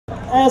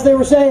as they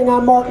were saying,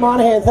 I'm Mark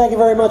Monaghan. Thank you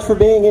very much for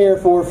being here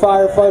for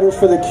Firefighters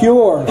for the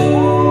Cure.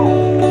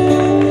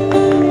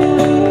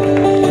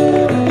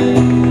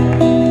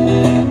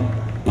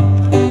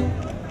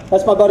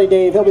 That's my buddy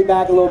Dave. He'll be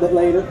back a little bit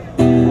later.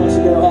 He wants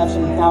to go have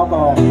some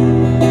alcohol.